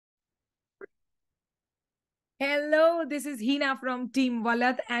Hello, this is Hina from Team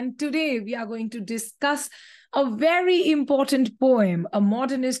Vallath, and today we are going to discuss a very important poem, a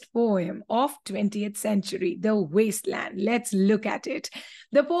modernist poem of 20th century, The Wasteland. Let's look at it.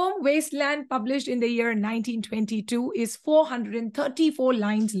 The poem Wasteland, published in the year 1922, is 434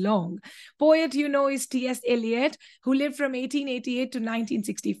 lines long. Poet, is T.S. Eliot, who lived from 1888 to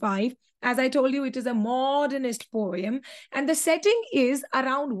 1965. As I told you, it is a modernist poem, and the setting is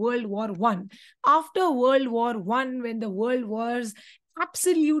around World War I. After World War I, when the world was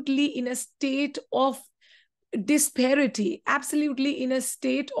absolutely in a state of disparity, absolutely in a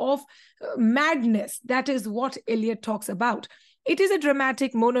state of madness, that is what Eliot talks about. It is a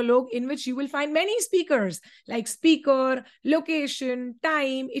dramatic monologue in which you will find many speakers, like speaker, location,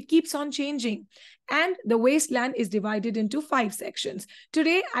 time. It keeps on changing. And the wasteland is divided into 5 sections.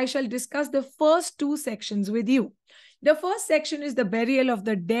 Today, I shall discuss the first 2 sections with you. The first section is the burial of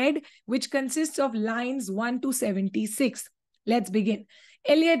the dead, which consists of lines 1 to 76. Let's begin.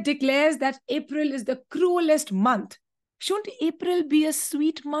 Eliot declares that April is the cruelest month. Shouldn't April be a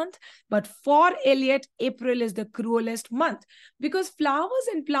sweet month? But for Eliot, April is the cruelest month because flowers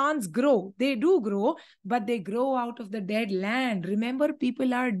and plants grow. They do grow, but they grow out of the dead land. Remember,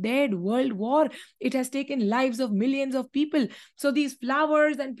 people are dead. World War, it has taken lives of millions of people. So these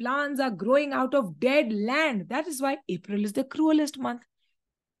flowers and plants are growing out of dead land. That is why April is the cruelest month.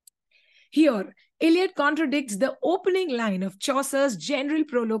 Here, Eliot contradicts the opening line of Chaucer's general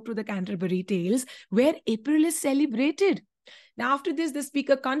prologue to the Canterbury Tales, where April is celebrated. Now, after this, the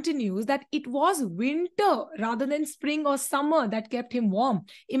speaker continues that it was winter rather than spring or summer that kept him warm.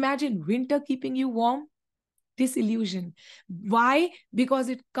 Imagine winter keeping you warm. Disillusion. Why? Because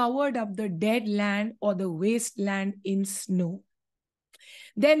it covered up the dead land or the wasteland in snow.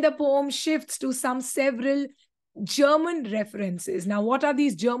 Then the poem shifts to several German references. Now, what are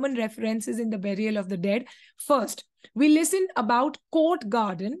these German references in the burial of the dead? First, we listen about court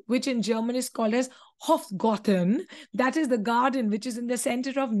garden, which in German is called as Hofgarten. That is the garden which is in the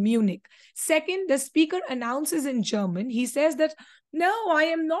center of Munich. Second, the speaker announces in German, he says that, no, I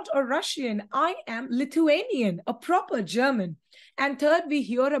am not a Russian. I am Lithuanian, a proper German. And third, we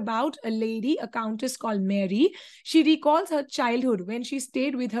hear about a lady, a countess called Mary. She recalls her childhood when she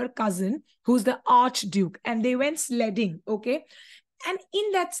stayed with her cousin, who's the Archduke, and they went sledding, okay? And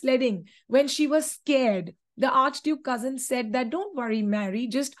in that sledding, when she was scared, the Archduke cousin said that, don't worry, Mary,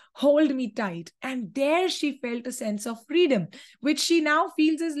 just hold me tight. And there she felt a sense of freedom, which she now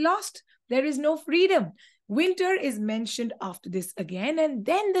feels is lost. There is no freedom. Winter is mentioned after this again, and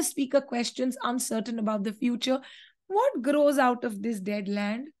then the speaker questions, uncertain about the future. What grows out of this dead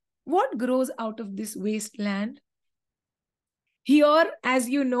land? What grows out of this wasteland? Here, as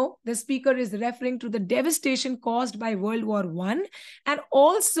you know, the speaker is referring to the devastation caused by World War I and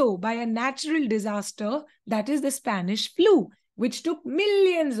also by a natural disaster, that is the Spanish flu, which took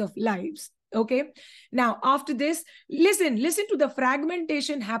millions of lives. Okay. Now, after this, listen to the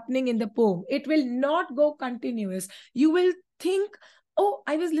fragmentation happening in the poem. It will not go continuous. You will think, oh,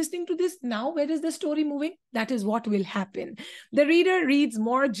 I was listening to this. Now, where is the story moving? That is what will happen. The reader reads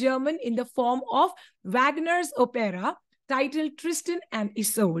more German in the form of Wagner's opera titled Tristan and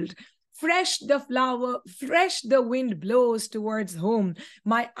Isolde. Fresh the flower, fresh the wind blows towards home.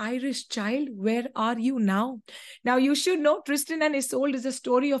 My Irish child, where are you now? Now, you should know Tristan and Isolde is a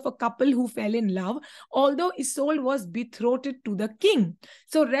story of a couple who fell in love, although Isolde was betrothed to the king.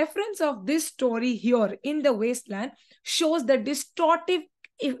 So, reference of this story here in the wasteland shows the distorted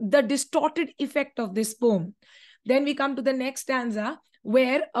effect of this poem. Then we come to the next stanza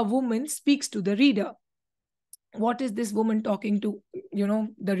where a woman speaks to the reader. What is this woman talking to,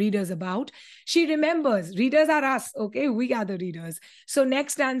 the readers about? She remembers. Readers are us, okay? We are the readers. So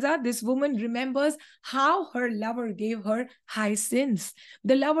next stanza, this woman remembers how her lover gave her hyacinths.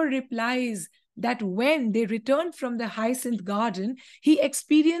 The lover replies that when they returned from the hyacinth garden, he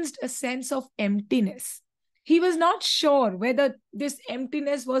experienced a sense of emptiness. He was not sure whether this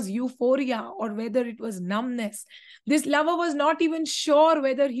emptiness was euphoria or whether it was numbness. This lover was not even sure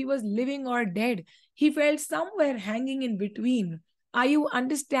whether he was living or dead. He felt somewhere hanging in between. Are you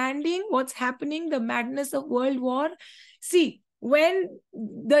understanding what's happening? The madness of World War? See, when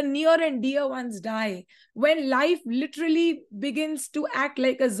the near and dear ones die, when life literally begins to act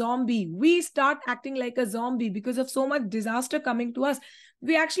like a zombie, we start acting like a zombie because of so much disaster coming to us.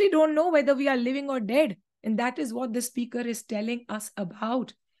 We actually don't know whether we are living or dead. And that is what the speaker is telling us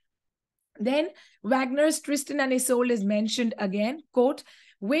about. Then Wagner's Tristan and Isolde is mentioned again. Quote,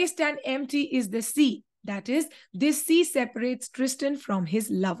 waste and empty is the sea. That is, this sea separates Tristan from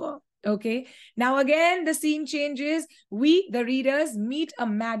his lover. Okay. Now again, the scene changes. We, the readers, meet a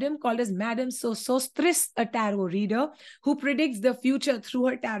madam called as Madame Sosostris, a tarot reader who predicts the future through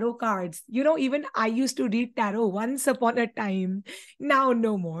her tarot cards. You know, even I used to read tarot once upon a time. Now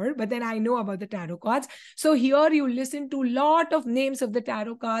no more, but then I know about the tarot cards. So here you listen to a lot of names of the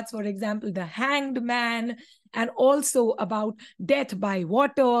tarot cards. For example, the Hanged Man, and also about death by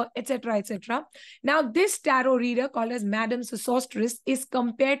water, etc., etc. Now, this tarot reader called as Madame Sosostris is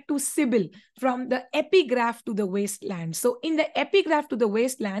compared to Sibyl from the epigraph to the wasteland. So, in the epigraph to the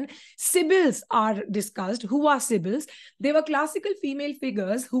wasteland, Sibyls are discussed. Who are Sibyls? They were classical female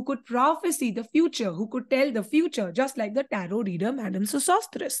figures who could prophesy the future, who could tell the future, just like the tarot reader Madame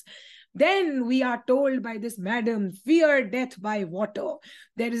Sosostris. Then we are told by this madam, fear death by water.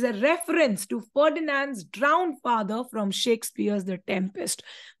 There is a reference to Ferdinand's drowned father from Shakespeare's The Tempest.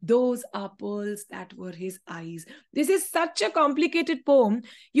 Those are pearls that were his eyes. This is such a complicated poem.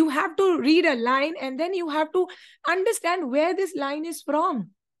 You have to read a line and then you have to understand where this line is from.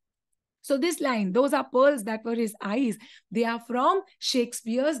 So this line, those are pearls that were his eyes. They are from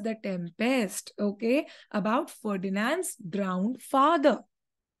Shakespeare's The Tempest, okay, about Ferdinand's drowned father.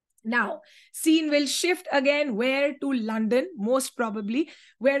 Now, scene will shift again where? To London, most probably,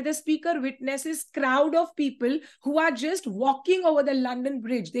 where the speaker witnesses crowd of people who are just walking over the London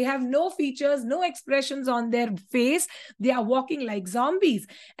Bridge. They have no features, no expressions on their face. They are walking like zombies.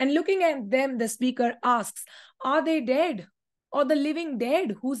 And looking at them, the speaker asks, are they dead? Or the living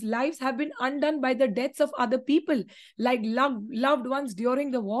dead whose lives have been undone by the deaths of other people, like loved ones during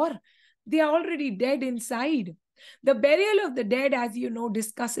the war? They are already dead inside. The burial of the dead, as you know,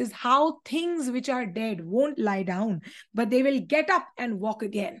 discusses how things which are dead won't lie down, but they will get up and walk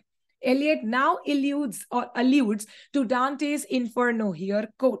again. Eliot now alludes to Dante's Inferno here,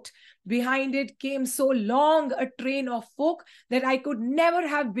 quote, behind it came so long a train of folk that I could never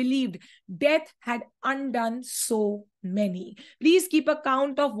have believed death had undone so many. Please keep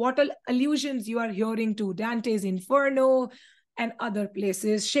account of what all allusions you are hearing to Dante's Inferno and other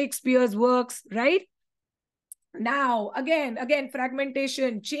places, Shakespeare's works, right? Now, again,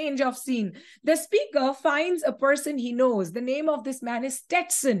 fragmentation, change of scene. The speaker finds a person he knows. The name of this man is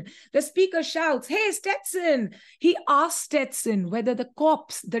Stetson. The speaker shouts, hey, Stetson. He asks Stetson whether the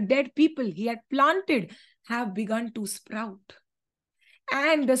corpse, the dead people he had planted, have begun to sprout.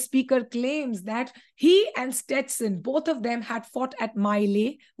 And the speaker claims that he and Stetson, both of them had fought at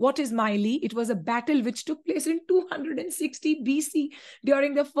Mylae. What is Mylae? It was a battle which took place in 260 BC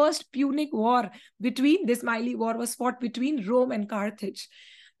during the First Punic War. This Mylae war was fought between Rome and Carthage.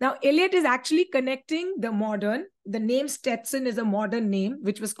 Now, Eliot is actually connecting the name Stetson is a modern name,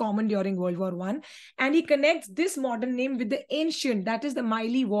 which was common during World War I. And he connects this modern name with the ancient, that is the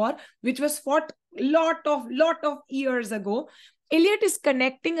Mylae war, which was fought lot of years ago. Eliot is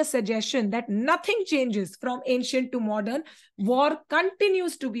connecting a suggestion that nothing changes from ancient to modern. War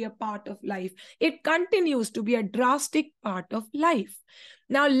continues to be a part of life. It continues to be a drastic part of life.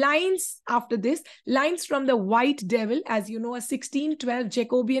 Now, lines after this, lines from The White Devil, as you know, a 1612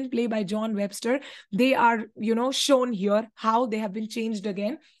 Jacobean play by John Webster. They are, shown here, how they have been changed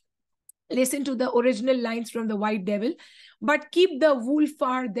again. Listen to the original lines from The White Devil. But keep the wool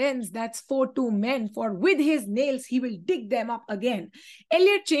far thence, that's for two men, for with his nails he will dig them up again.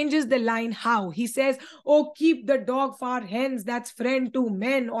 Eliot changes the line how? He says, oh, keep the dog far hence, that's friend to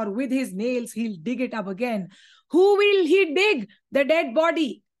men, or with his nails he'll dig it up again. Who will he dig? The dead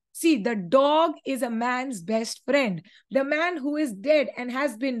body. See, the dog is a man's best friend. The man who is dead and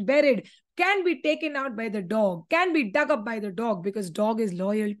has been buried can be taken out by the dog, can be dug up by the dog, because dog is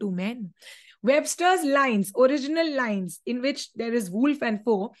loyal to men. Webster's lines, original lines in which there is wolf and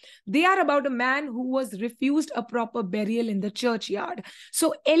foe, they are about a man who was refused a proper burial in the churchyard.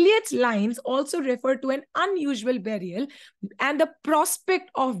 So Eliot's lines also refer to an unusual burial and the prospect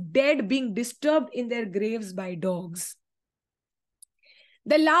of dead being disturbed in their graves by dogs.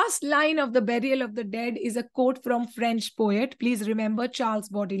 The last line of The Burial of the Dead is a quote from French poet. Please remember Charles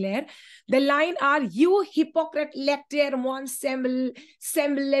Baudelaire. The line are, you hypocrite lecteur mon semblable,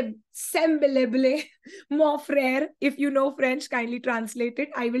 mon frère. If you know French, kindly translate it.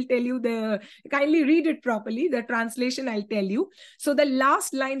 I will tell you kindly read it properly. The translation I'll tell you. So the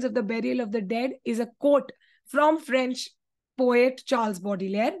last lines of The Burial of the Dead is a quote from French poet Charles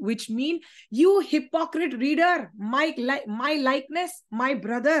Baudelaire, which mean, you hypocrite reader, my likeness, my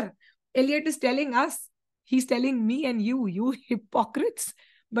brother. Eliot is telling us, he's telling me and you hypocrites,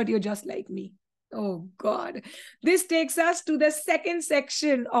 but you're just like me. Oh God. This takes us to the second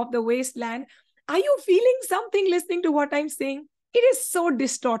section of The Wasteland. Are you feeling something listening to what I'm saying? It is so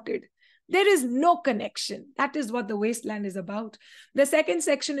distorted. There is no connection. That is what the wasteland is about. The second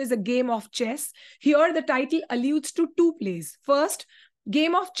section is a game of chess. Here, the title alludes to two plays. First,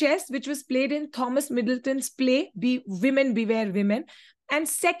 game of chess, which was played in Thomas Middleton's play, Women Beware Women. And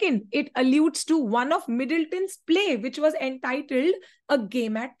second, it alludes to one of Middleton's play, which was entitled A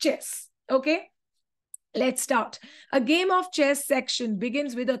Game at Chess. Okay? Let's start. A game of chess section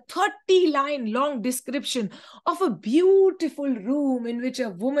begins with a 30-line long description of a beautiful room in which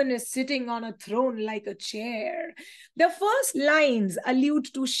a woman is sitting on a throne like a chair. The first lines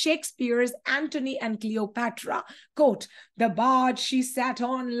allude to Shakespeare's Antony and Cleopatra. Quote, "The barge she sat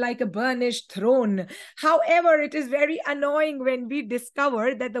on like a burnished throne." However, it is very annoying when we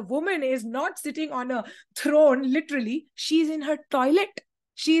discover that the woman is not sitting on a throne, literally, she's in her toilet.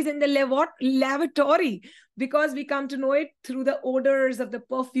 She's in the lavatory, because we come to know it through the odors of the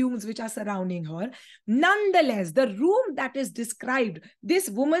perfumes which are surrounding her. Nonetheless, the room that is described, this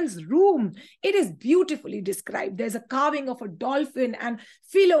woman's room, it is beautifully described. There's a carving of a dolphin and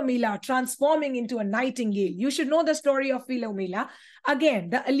Philomela transforming into a nightingale. You should know the story of Philomela.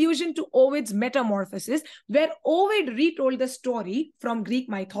 Again, the allusion to Ovid's Metamorphosis, where Ovid retold the story from Greek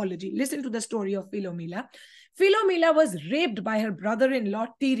mythology. Listen to the story of Philomela. Philomela was raped by her brother-in-law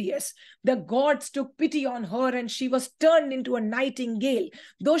Tereus. The gods took pity on her and she was turned into a nightingale,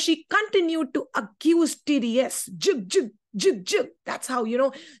 though she continued to accuse Tereus. Jug, jug, jug, jug. That's how,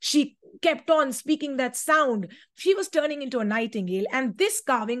 she kept on speaking that sound. She was turning into a nightingale, and this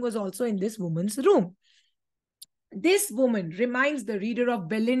carving was also in this woman's room. This woman reminds the reader of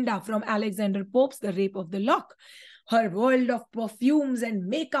Belinda from Alexander Pope's The Rape of the Lock. Her world of perfumes and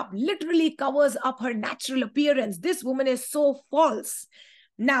makeup literally covers up her natural appearance. This woman is so false.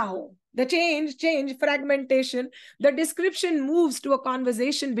 Now, the fragmentation. The description moves to a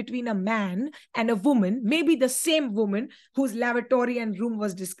conversation between a man and a woman, maybe the same woman whose lavatory and room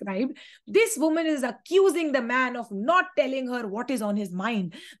was described. This woman is accusing the man of not telling her what is on his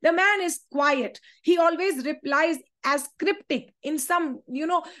mind. The man is quiet. He always replies as cryptic in some,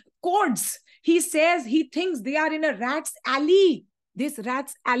 codes. He says he thinks they are in a rat's alley. This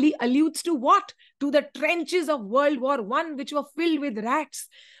rat's alley alludes to what? To the trenches of World War I, which were filled with rats.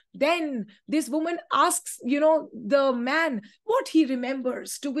 Then this woman asks, the man what he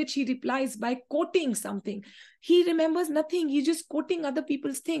remembers, to which he replies by quoting something. He remembers nothing. He's just quoting other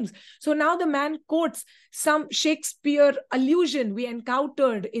people's things. So now the man quotes some Shakespeare allusion we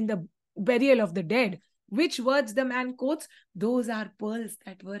encountered in the Burial of the Dead. Which words the man quotes? "Those are pearls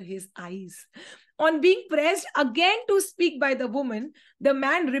that were his eyes." On being pressed again to speak by the woman, the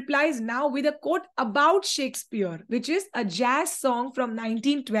man replies now with a quote about Shakespeare, which is a jazz song from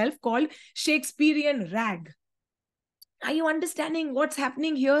 1912 called Shakespearean Rag. Are you understanding what's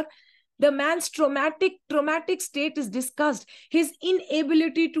happening here? The man's traumatic state is discussed. His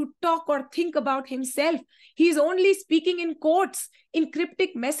inability to talk or think about himself. He's only speaking in quotes, in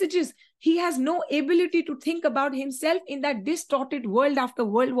cryptic messages. He has no ability to think about himself in that distorted world after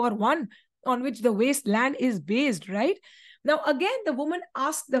World War I, on which the wasteland is based, right? Now, again, the woman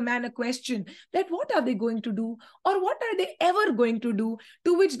asks the man a question that what are they going to do, or what are they ever going to do?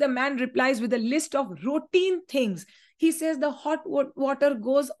 To which the man replies with a list of routine things. He says the hot water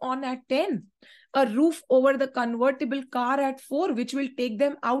goes on at 10, a roof over the convertible car at 4, which will take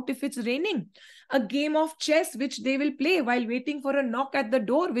them out if it's raining, a game of chess which they will play while waiting for a knock at the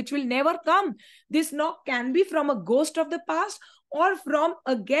door, which will never come. This knock can be from a ghost of the past or from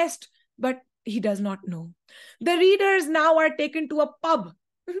a guest, but he does not know. The readers now are taken to a pub.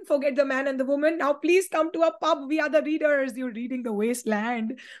 Forget the man and the woman. Now please come to a pub. We are the readers. You're reading The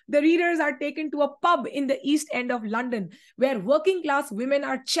Wasteland. The readers are taken to a pub in the East End of London, where working class women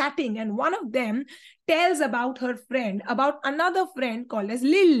are chatting, and one of them tells about her friend, about another friend called as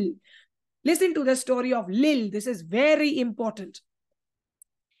Lil. Listen to the story of Lil. This is very important.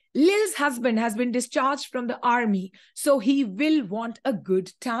 Lil's husband has been discharged from the army, so he will want a good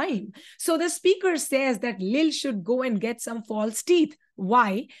time. So the speaker says that Lil should go and get some false teeth.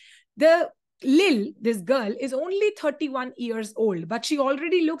 Why? Lil, this girl, is only 31 years old, but she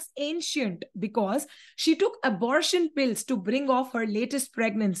already looks ancient because she took abortion pills to bring off her latest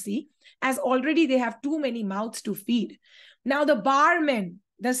pregnancy, as already they have too many mouths to feed. Now the barman,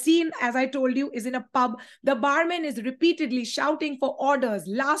 the scene, as I told you, is in a pub. The barman is repeatedly shouting for orders,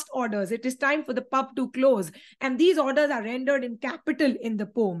 last orders. It is time for the pub to close. And these orders are rendered in capital in the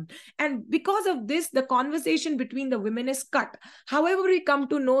poem. And because of this, the conversation between the women is cut. However, we come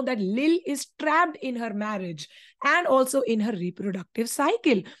to know that Lil is trapped in her marriage and also in her reproductive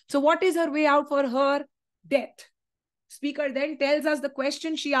cycle. So what is her way out for her? Death. Speaker then tells us the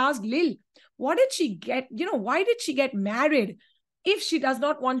question she asked Lil. What did she get? Why did she get married? if she does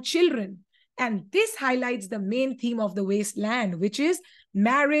not want children. And this highlights the main theme of The Wasteland, which is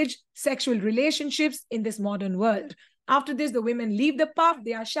marriage, sexual relationships in this modern world. After this, the women leave the pub.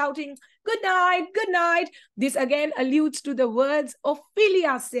 They are shouting, "Good night, good night." This again alludes to the words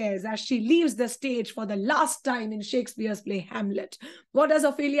Ophelia says as she leaves the stage for the last time in Shakespeare's play Hamlet. What does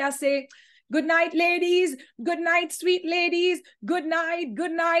Ophelia say? "Good night, ladies. Good night, sweet ladies. Good night,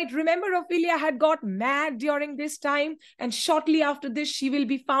 good night." Remember, Ophelia had got mad during this time, and shortly after this, she will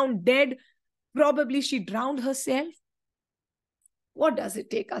be found dead. Probably she drowned herself. What does it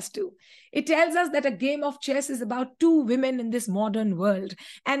take us to? It tells us that a game of chess is about two women in this modern world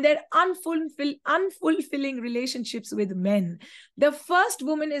and their unfulfilling relationships with men. The first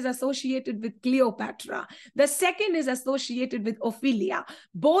woman is associated with Cleopatra. The second is associated with Ophelia.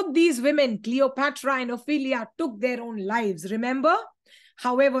 Both these women, Cleopatra and Ophelia, took their own lives, remember?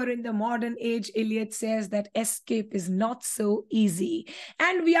 However, in the modern age, Eliot says that escape is not so easy.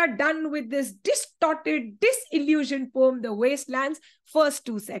 And we are done with this distorted, disillusioned poem, The Wasteland's first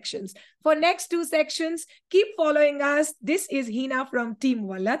two sections. For next two sections, keep following us. This is Hina from Team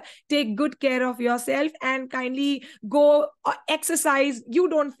Vallath. Take good care of yourself and kindly go exercise. You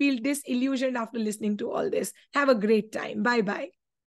don't feel disillusioned after listening to all this. Have a great time. Bye-bye.